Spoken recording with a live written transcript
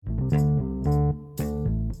Welcome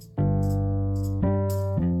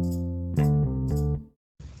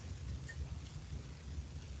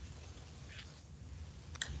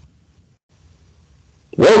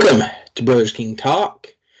to Brothers King Talk.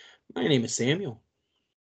 My name is Samuel.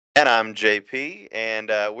 And I'm JP, and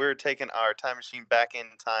we're taking our time machine back in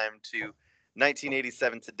time to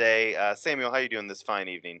 1987 today. Samuel, how are you doing this fine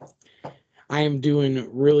evening? I am doing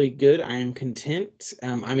really good. I am content.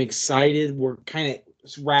 I'm excited. We're kind of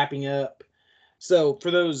wrapping up. So, for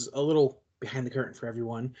those a little behind the curtain for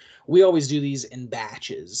everyone, we always do these in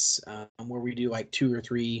batches where we do like 2 or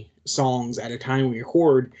 3 songs at a time we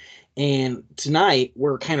record. And tonight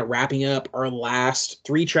we're kind of wrapping up our last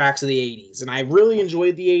 3 tracks of the 80s. And I really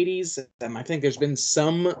enjoyed the 80s. I think there's been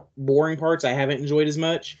some boring parts I haven't enjoyed as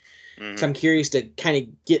much. So I'm curious to kind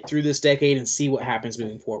of get through this decade and see what happens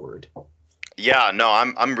moving forward. Yeah, no,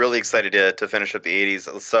 I'm really excited to finish up the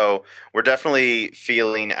 80s. So we're definitely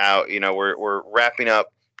feeling out. We're wrapping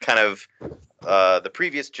up kind of the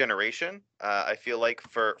previous generation. I feel like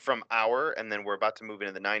from and then we're about to move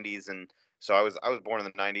into the 90s. And so I was born in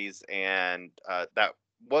the 90s, and that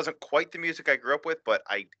wasn't quite the music I grew up with, but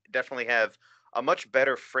I definitely have a much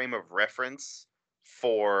better frame of reference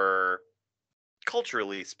for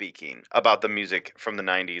culturally speaking about the music from the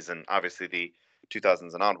 90s and obviously the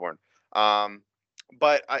 2000s and onward. Um,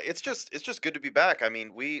 but it's just good to be back. I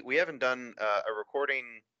mean, we haven't done a recording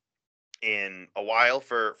in a while.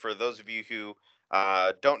 For those of you who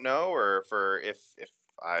don't know, or for if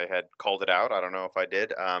I had called it out, I don't know if I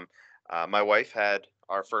did. My wife had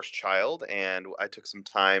our first child, and I took some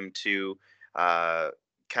time to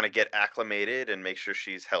kind of get acclimated and make sure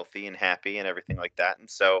she's healthy and happy and everything like that. And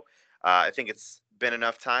so I think it's been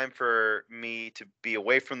enough time for me to be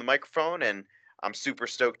away from the microphone, and I'm super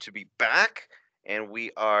stoked to be back. And we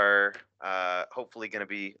are hopefully going to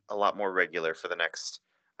be a lot more regular for the next,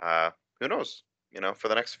 who knows, for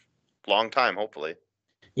the next long time, hopefully.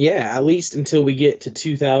 Yeah, at least until we get to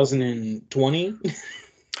 2020.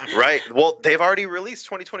 Right. Well, they've already released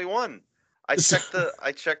 2021. I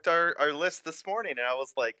checked our list this morning, and I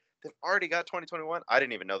was like, they've already got 2021. I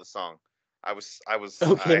didn't even know the song. Okay.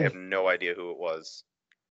 I have no idea who it was.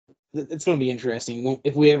 It's going to be interesting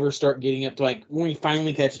if we ever start getting up to like when we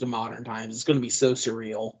finally catch to modern times. It's going to be so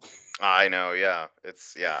surreal. I know, yeah.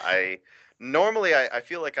 I normally I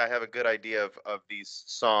feel like I have a good idea of these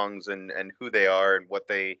songs and who they are and what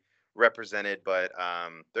they represented, but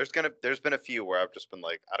there's been a few where I've just been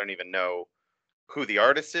like, I don't even know who the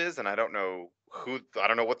artist is, and I don't know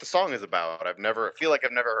what the song is about. I've never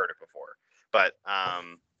heard it before. But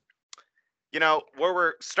where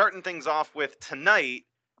we're starting things off with tonight,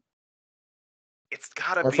 it's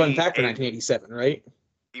gotta Our be fun fact for 1987, right?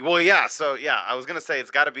 Well, yeah. So, yeah, I was gonna say this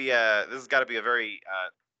has got to be a very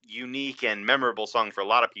unique and memorable song for a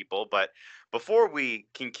lot of people. But before we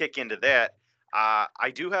can kick into that,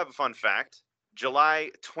 I do have a fun fact.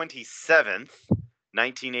 July 27th,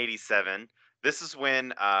 1987. This is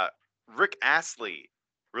when Rick Astley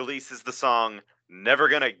releases the song "Never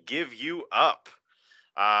Gonna Give You Up."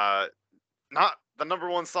 Uh, Not the number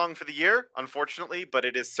one song for the year, unfortunately, but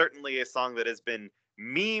it is certainly a song that has been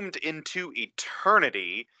memed into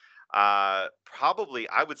eternity. Probably,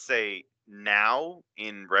 I would say now,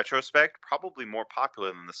 in retrospect, probably more popular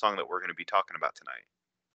than the song that we're going to be talking about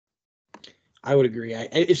tonight. I would agree.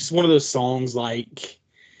 It's just one of those songs like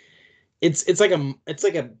it's like a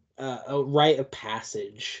rite of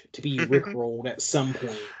passage to be rickrolled at some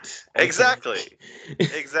point. Exactly.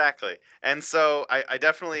 Exactly. And so I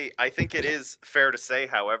think it is fair to say,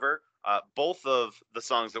 however, both of the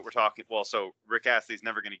songs that we're talking, well, so Rick Astley's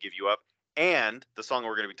Never Gonna Give You Up, and the song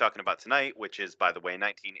we're going to be talking about tonight, which is, by the way,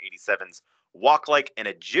 1987's Walk Like an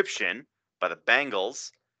Egyptian by the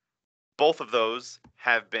Bangles, both of those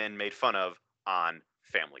have been made fun of on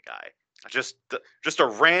Family Guy. Just a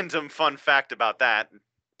random fun fact about that.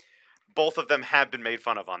 Both of them have been made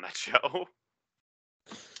fun of on that show.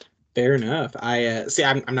 Fair enough. I see.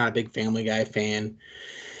 I'm not a big Family Guy fan,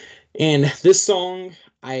 and this song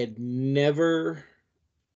I had never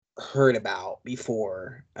heard about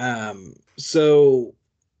before. So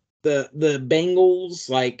the Bangles,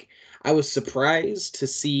 like I was surprised to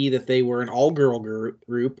see that they were an all girl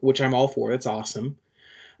group, which I'm all for. That's awesome.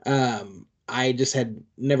 I just had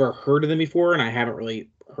never heard of them before, and I haven't really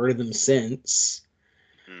heard of them since.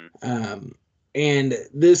 Um, and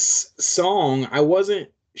this song, I wasn't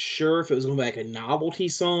sure if it was going to be like a novelty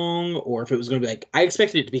song or if it was going to be like, I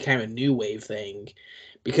expected it to be kind of a new wave thing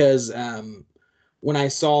because when I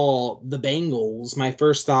saw the Bangles, my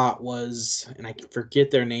first thought was, and I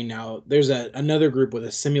forget their name now, there's another group with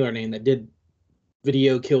a similar name that did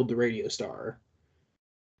Video Killed the Radio Star.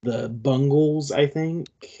 the Bungles, I think.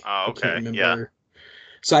 Oh, I can't okay. Yeah. remember.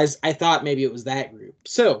 So I thought maybe it was that group.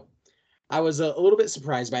 So I was a little bit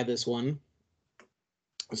surprised by this one.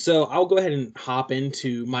 So I'll go ahead and hop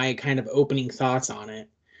into my kind of opening thoughts on it.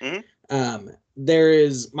 Hmm. There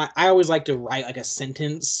is my I always like to write like a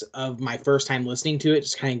sentence of my first time listening to it,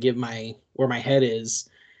 just kind of give my where my head is.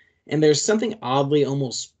 And there's something oddly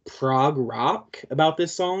almost prog rock about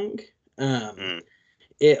this song. Um, Mm.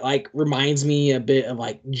 it like reminds me a bit of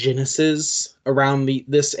like Genesis around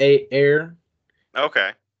this air.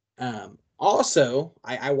 Okay. Also,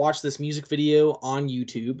 I watched this music video on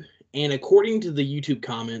YouTube, and according to the YouTube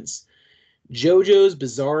comments, JoJo's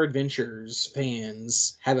Bizarre Adventures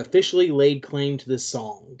fans have officially laid claim to this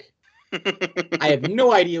song. I have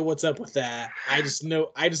no idea what's up with that. I just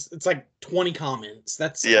know it's like 20 comments.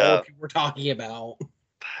 That's all Yeah. people were talking about.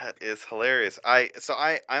 That is hilarious.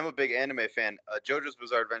 I'm a big anime fan. JoJo's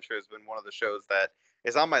Bizarre Adventure has been one of the shows that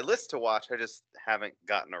is on my list to watch. I just haven't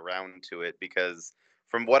gotten around to it because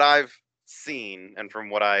from what I've seen and from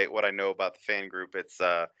what I know about the fan group, it's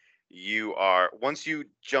you are once you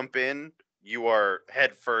jump in, you are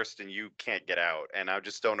head first and you can't get out. And I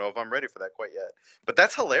just don't know if I'm ready for that quite yet. But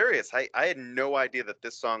that's hilarious. I had no idea that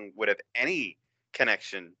this song would have any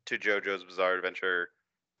connection to JoJo's Bizarre Adventure,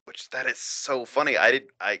 which that is so funny. I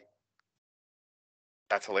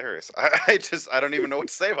That's hilarious. I don't even know what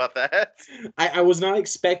to say about that. I was not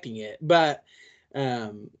expecting it, but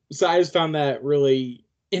so I just found that really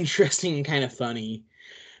interesting and kind of funny.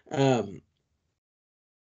 Um,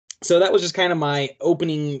 so that was just kind of my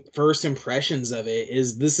opening first impressions of it.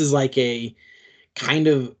 Is this is like a kind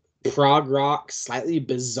of prog rock, slightly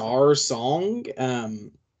bizarre song.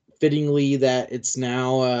 Fittingly, that it's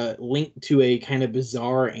now linked to a kind of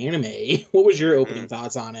bizarre anime. What was your opening Mm.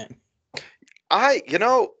 thoughts on it?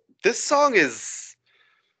 This song is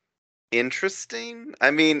interesting.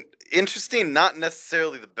 I mean, interesting, not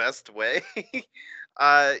necessarily the best way.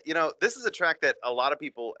 This is a track that a lot of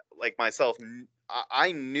people, like myself,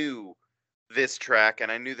 I knew this track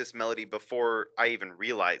and I knew this melody before I even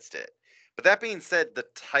realized it. But that being said, the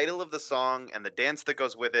title of the song and the dance that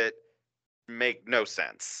goes with it make no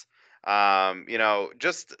sense.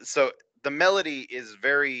 Just so the melody is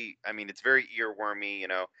very, I mean, it's very earwormy,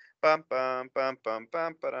 bum bum bum bum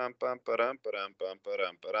bum ba-dum bum ba-dum ba-dum bum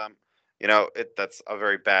ba-dum ba-dum. That's a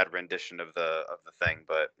very bad rendition of the thing,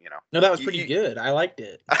 but No, that was you, pretty you good. I liked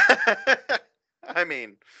it. I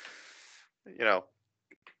mean, you know,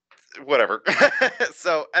 whatever.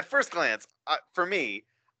 So at first glance, for me,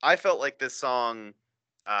 I felt like this song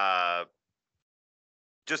uh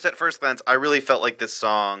just at first glance, I really felt like this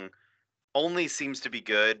song only seems to be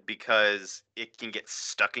good because it can get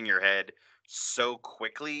stuck in your head so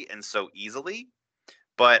quickly and so easily.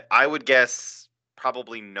 But I would guess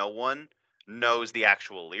probably no one knows the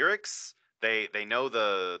actual lyrics. They know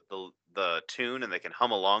the tune and they can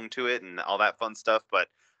hum along to it and all that fun stuff, but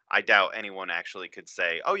I doubt anyone actually could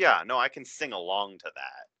say, "Oh yeah, no, I can sing along to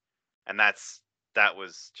that." And that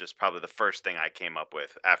was just probably the first thing I came up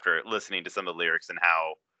with after listening to some of the lyrics and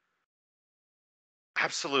how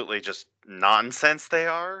absolutely just nonsense they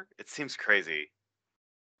are. It seems crazy.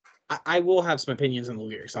 I will have some opinions on the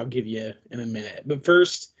lyrics. I'll give you in a minute, but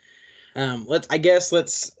first, let's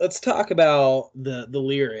talk about the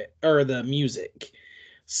lyric or the music.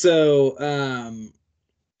 So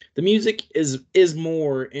the music is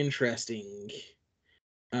more interesting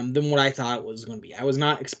than what I thought it was going to be. I was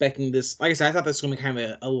not expecting this. Like I said, I thought this was going to be kind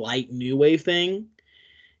of a light new wave thing.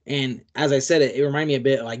 And as I said, it reminded me a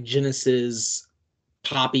bit like Genesis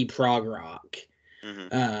poppy prog rock. Hmm.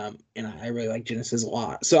 And I really like Genesis a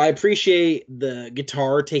lot. So I appreciate the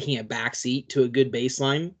guitar taking a backseat to a good bass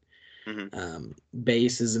line. Hmm.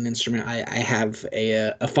 Bass is an instrument I have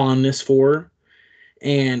a fondness for,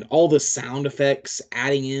 and all the sound effects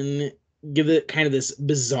adding in give it kind of this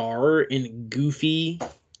bizarre and goofy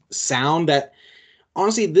sound that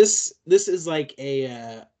honestly this is like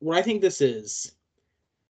a what I think this is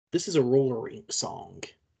a roller rink song.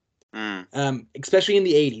 Mm. Especially in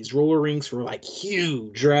the 80s, roller rinks were like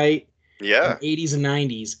huge, right? In Yeah. the 80s and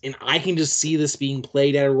 90s, and I can just see this being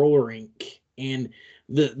played at a roller rink, and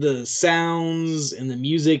the sounds and the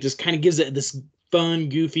music just kind of gives it this fun,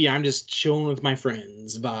 goofy, I'm just chilling with my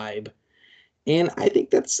friends vibe, and I think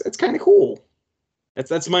that's kind of cool.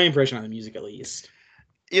 That's my impression on the music, at least.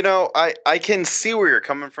 I can see where you're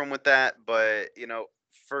coming from with that, but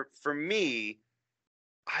for me,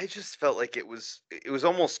 I just felt like it was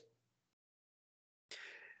almost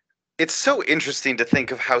it's so interesting to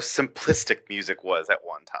think of how simplistic music was at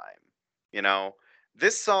one time. You know,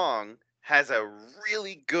 this song has a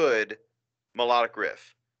really good melodic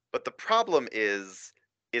riff, but the problem is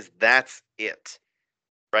is that's it,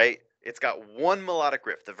 right? It's got one melodic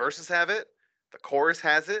riff. The verses have it, the chorus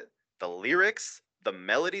has it, the lyrics, the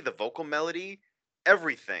melody, the vocal melody,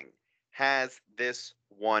 everything has this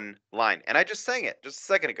one line. And I just sang it just a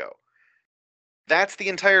second ago. That's the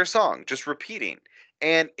entire song, just repeating.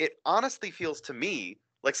 And it honestly feels to me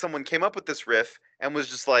like someone came up with this riff and was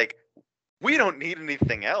just like, we don't need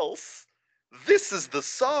anything else. This is the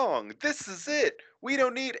song. This is it. We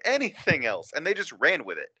don't need anything else. And they just ran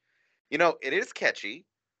with it. You know, it is catchy,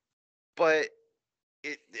 but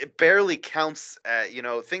it barely counts at, you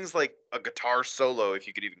know, things like a guitar solo, if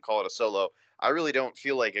you could even call it a solo. I really don't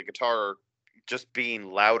feel like a guitar just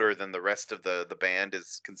being louder than the rest of the band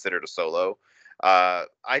is considered a solo.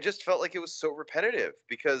 I just felt like it was so repetitive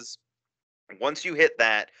because once you hit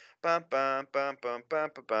that bum bum bum bum bum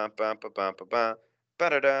bum bum bum bum bum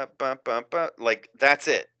ba-da-da, bum, bum, bum, like that's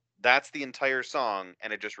it. That's the entire song,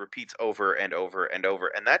 and it just repeats over and over and over.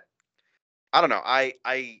 And that, I don't know. I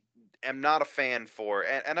am not a fan for,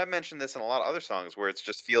 and I mentioned this in a lot of other songs where it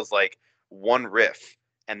just feels like one riff,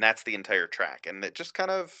 and that's the entire track, and it just kind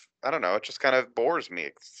of, I don't know, it just kind of bores me.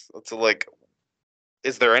 It's like,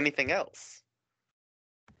 is there anything else?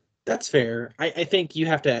 That's fair. I think you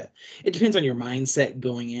have to. It depends on your mindset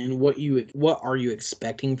going in. What are you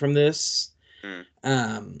expecting from this? Hmm.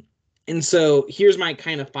 Um, and so here's my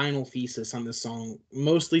kind of final thesis on this song.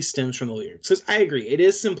 Mostly stems from the lyrics. Because I agree, it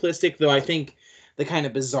is simplistic, though. I think the kind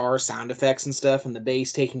of bizarre sound effects and stuff, and the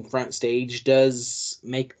bass taking front stage does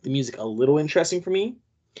make the music a little interesting for me.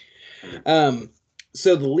 Hmm. Um,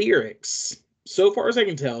 so the lyrics, so far as I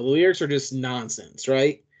can tell, the lyrics are just nonsense,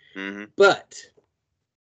 right? Mm-hmm. But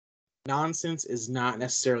nonsense is not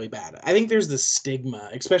necessarily bad. I think there's this stigma,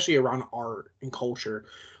 especially around art and culture,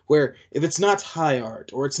 where if it's not high art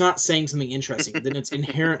or it's not saying something interesting, then it's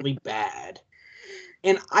inherently bad.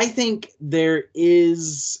 And I think there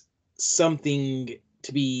is something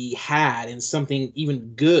to be had and something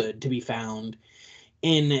even good to be found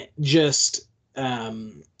in just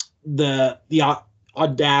the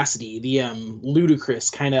audacity, the ludicrous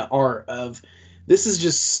kind of art of this is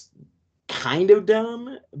just kind of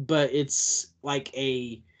dumb, but it's like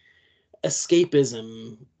a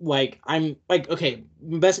escapism. Like I'm like okay,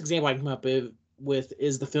 best example I come up with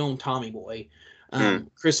is the film Tommy Boy. Mm.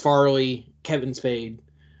 Chris Farley, Kevin Spade,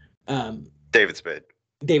 um, David Spade.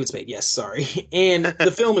 David Spade. Yes, sorry. And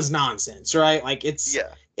the film is nonsense, right? Like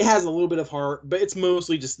Yeah. it has a little bit of heart, but it's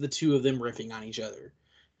mostly just the two of them riffing on each other.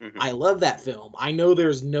 Hmm. I love that film. I know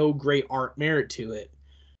there's no great art merit to it.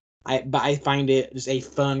 But I find it just a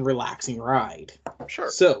fun, relaxing ride.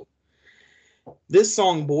 Sure. So this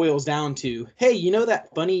song boils down to, hey, you know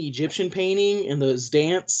that funny Egyptian painting and those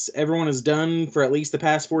dance everyone has done for at least the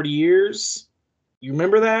past 40 years? You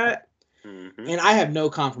remember that? Hmm. And I have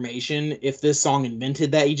no confirmation if this song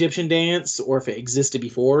invented that Egyptian dance or if it existed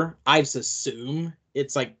before. I just assume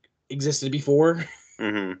it's like existed before.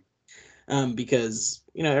 Hmm. Because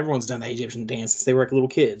you know everyone's done that Egyptian dance since they were like little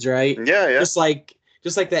kids, right? Yeah, yeah. Just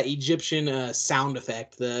like that Egyptian sound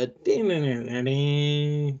effect, the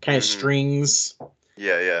kind of Hmm. strings.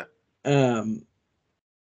 Yeah, yeah. Um,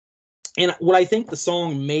 and what I think the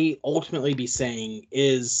song may ultimately be saying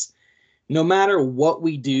is, no matter what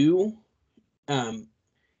we do, um,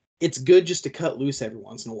 it's good just to cut loose every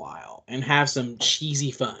once in a while and have some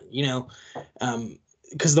cheesy fun, you know.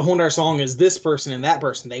 Because the whole entire song is this person and that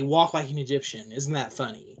person, they walk like an Egyptian. Isn't that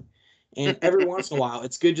funny? And every once in a while,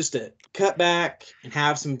 it's good just to cut back and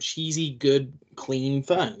have some cheesy, good, clean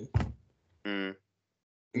fun. Mm.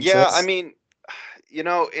 And so Yeah, I that's mean, you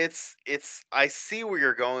know, it's I see where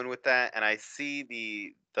you're going with that, and I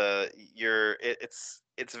see the you're it's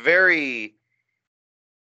very,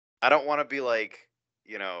 I don't want to be like,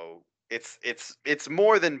 you know, it's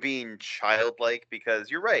more than being childlike,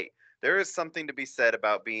 because you're right. There is something to be said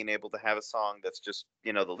about being able to have a song that's just,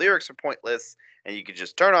 you know, the lyrics are pointless and you can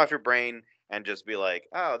just turn off your brain and just be like,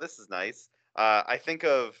 "Oh, this is nice." I think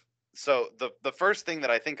of, so the first thing that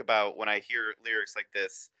I think about when I hear lyrics like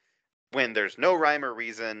this, when there's no rhyme or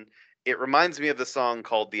reason, it reminds me of the song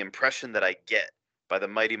called "The Impression That I Get" by the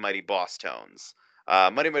Mighty Mighty Boss Tones.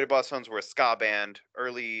 Mighty Mighty Boss Tones were a ska band,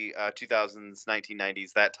 early 2000s,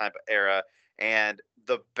 1990s, that type of era. And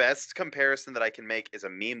the best comparison that I can make is a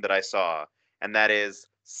meme that I saw, and that is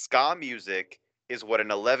ska music is what an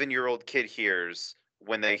 11-year-old kid hears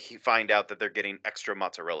when they find out that they're getting extra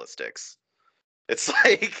mozzarella sticks. It's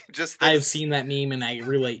like just I've this. seen that meme and I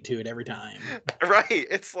relate to it every time. Right.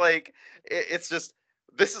 It's like it's just,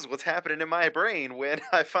 this is what's happening in my brain when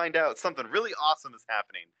I find out something really awesome is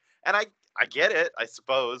happening. And I get it, I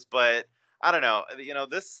suppose, but I don't know. You know,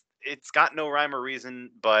 this it's got no rhyme or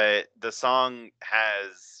reason, but the song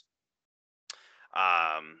has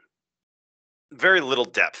um, very little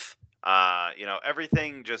depth.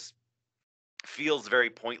 Everything just feels very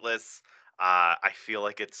pointless. I feel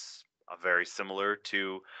like it's very similar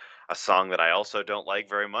to a song that I also don't like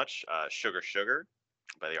very much, "Sugar Sugar"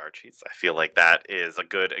 by the Archies. I feel like that is a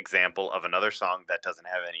good example of another song that doesn't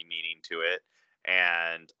have any meaning to it.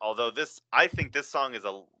 And although I think this song is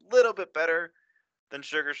a little bit better than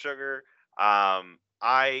Sugar Sugar,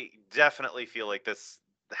 I definitely feel like this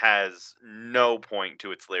has no point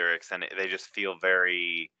to its lyrics, and they just feel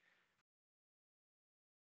very,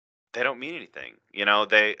 they don't mean anything,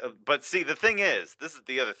 but see, the thing is, this is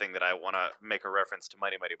the other thing that I want to make a reference to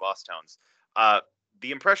Mighty Mighty Boss Tones. Uh,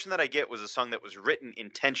 the impression that I get was a song that was written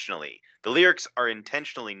intentionally. The lyrics are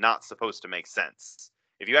intentionally not supposed to make sense.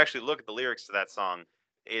 If you actually look at the lyrics to that song,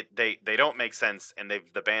 they don't make sense, and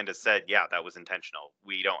the band has said, yeah, that was intentional.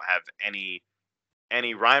 We don't have any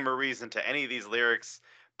rhyme or reason to any of these lyrics.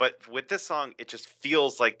 But with this song, it just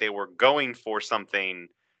feels like they were going for something.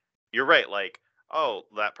 You're right, like, oh,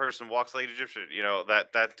 that person walks like an Egyptian,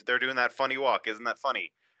 that they're doing that funny walk. Isn't that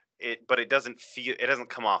funny? But it doesn't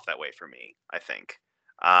come off that way for me, I think.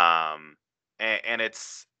 And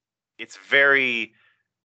it's very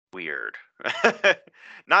weird.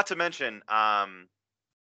 Not to mention, I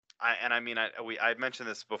mentioned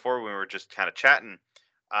this before when we were just kind of chatting.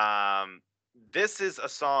 Um, this is a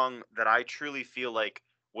song that I truly feel like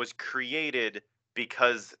was created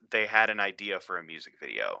because they had an idea for a music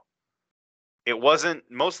video. It wasn't,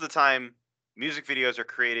 most of the time music videos are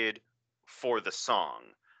created for the song.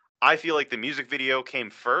 I feel like the music video came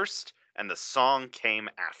first and the song came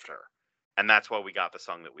after. And that's why we got the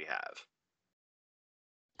song that we have.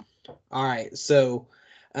 All right, so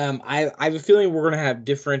I have a feeling we're gonna have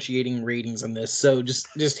differentiating ratings on this. So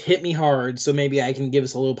just hit me hard, so maybe I can give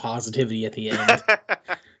us a little positivity at the end.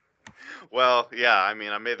 Well, yeah, I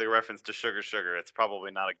mean, I made the reference to Sugar Sugar. It's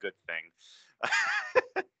probably not a good thing.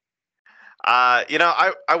 I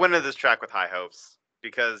went into this track with high hopes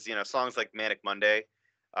because, songs like Manic Monday,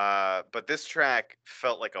 but this track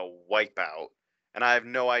felt like a wipeout, and I have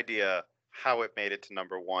no idea how it made it to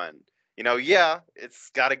number one. Yeah,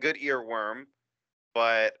 it's got a good earworm,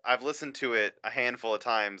 but I've listened to it a handful of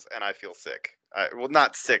times and I feel sick. Well,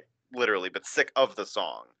 not sick literally, but sick of the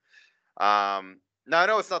song. Now I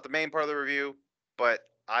know it's not the main part of the review, but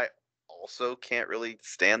I also can't really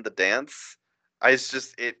stand the dance. It's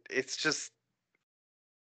just,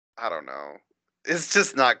 I don't know. It's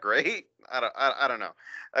just not great. I don't know.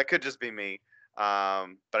 That could just be me. But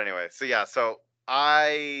anyway, so yeah, so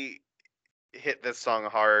I hit this song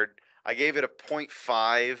hard. I gave it a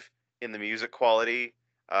 .5 in the music quality,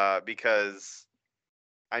 because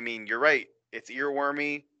I mean, you're right. It's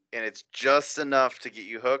earwormy and it's just enough to get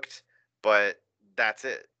you hooked, but that's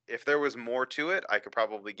it. If there was more to it, I could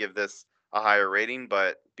probably give this a higher rating,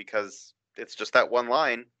 but because it's just that one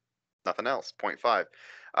line, nothing else. .5.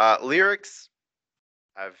 Lyrics,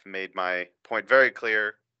 I've made my point very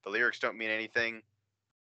clear. The lyrics don't mean anything,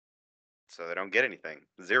 so they don't get anything.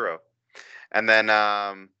 0. And then,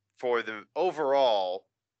 for the overall,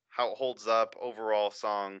 how it holds up, overall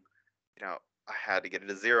song, I had to get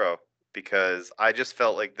it a 0 because I just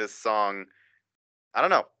felt like this song, I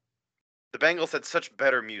don't know. The Bangles had such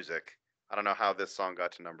better music. I don't know how this song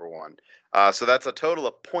got to number one. So that's a total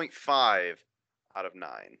of .5 out of 9.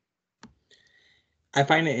 I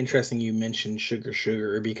find it interesting you mentioned Sugar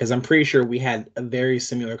Sugar because I'm pretty sure we had a very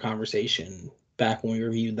similar conversation back when we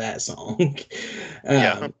reviewed that song.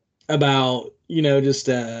 Yeah. About, just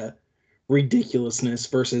ridiculousness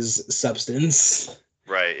versus substance.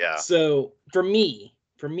 Right. Yeah. So for me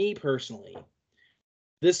personally,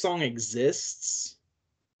 this song exists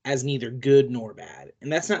as neither good nor bad. And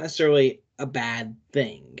that's not necessarily a bad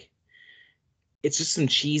thing. It's just some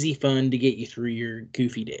cheesy fun to get you through your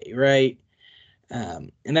goofy day, right?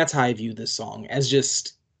 And that's how I view this song, as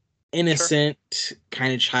just innocent, sure,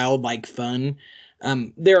 kind of childlike fun.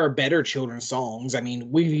 There are better children's songs. I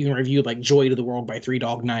mean, we've even reviewed like "Joy to the World" by Three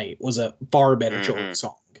Dog Night was a far better children's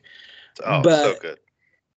song. Oh, but so good.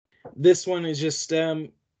 This one is just,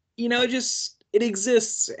 it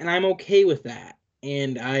exists, and I'm okay with that.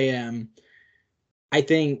 And I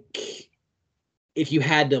think if you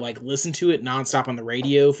had to like listen to it nonstop on the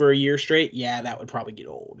radio for a year straight, yeah, that would probably get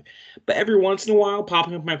old. But every once in a while,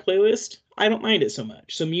 popping up my playlist, I don't mind it so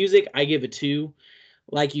much. So music, I give it 2.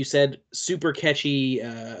 Like you said, super catchy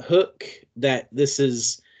hook. That this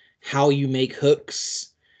is how you make hooks.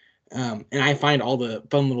 And I find all the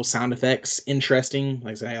fun little sound effects interesting.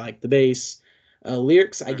 Like I said, I like the bass.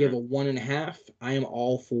 Lyrics, I give Hmm. a 1.5. I am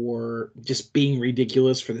all for just being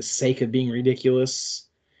ridiculous for the sake of being ridiculous.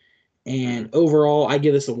 And Hmm. overall, I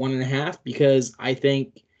give this a 1.5 because I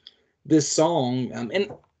think this song,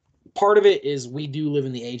 and part of it is we do live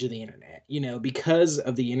in the age of the internet. Because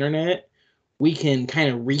of the internet, we can kind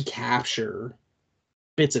of recapture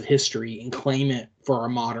bits of history and claim it for our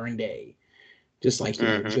modern day. Just like,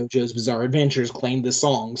 Hmm. JoJo's Bizarre Adventures claimed the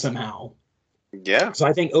song somehow. Yeah. So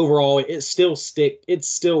I think overall it's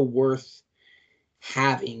still worth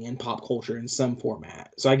having in pop culture in some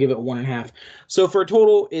format. So I give it 1.5. So for a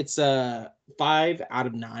total, it's a 5 out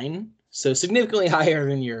of 9. So significantly higher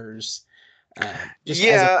than yours. Just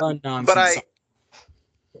as a Yeah, fun but nonsense song.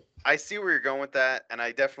 I see where you're going with that, and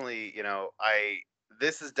I definitely, I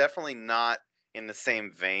this is definitely not in the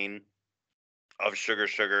same vein of Sugar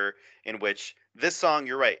Sugar, in which this song,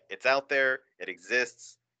 you're right, it's out there, it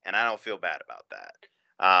exists, and I don't feel bad about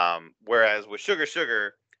that. Whereas with Sugar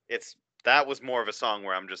Sugar, it's that was more of a song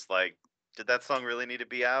where I'm just like, did that song really need to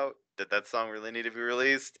be out? Did that song really need to be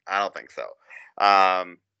released? I don't think so.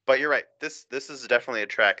 But you're right. This is definitely a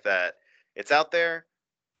track that it's out there.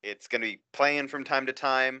 It's going to be playing from time to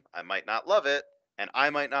time. I might not love it, and I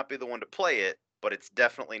might not be the one to play it, but it's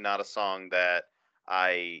definitely not a song that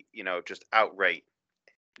I, just outright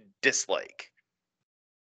dislike.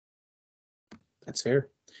 That's fair.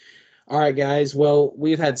 All right, guys. Well,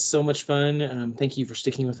 we've had so much fun. Thank you for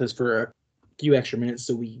sticking with us for a few extra minutes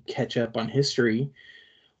so we catch up on history.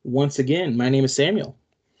 Once again, my name is Samuel.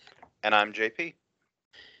 And I'm JP.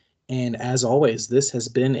 And as always, this has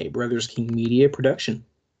been a Brothers King Media production.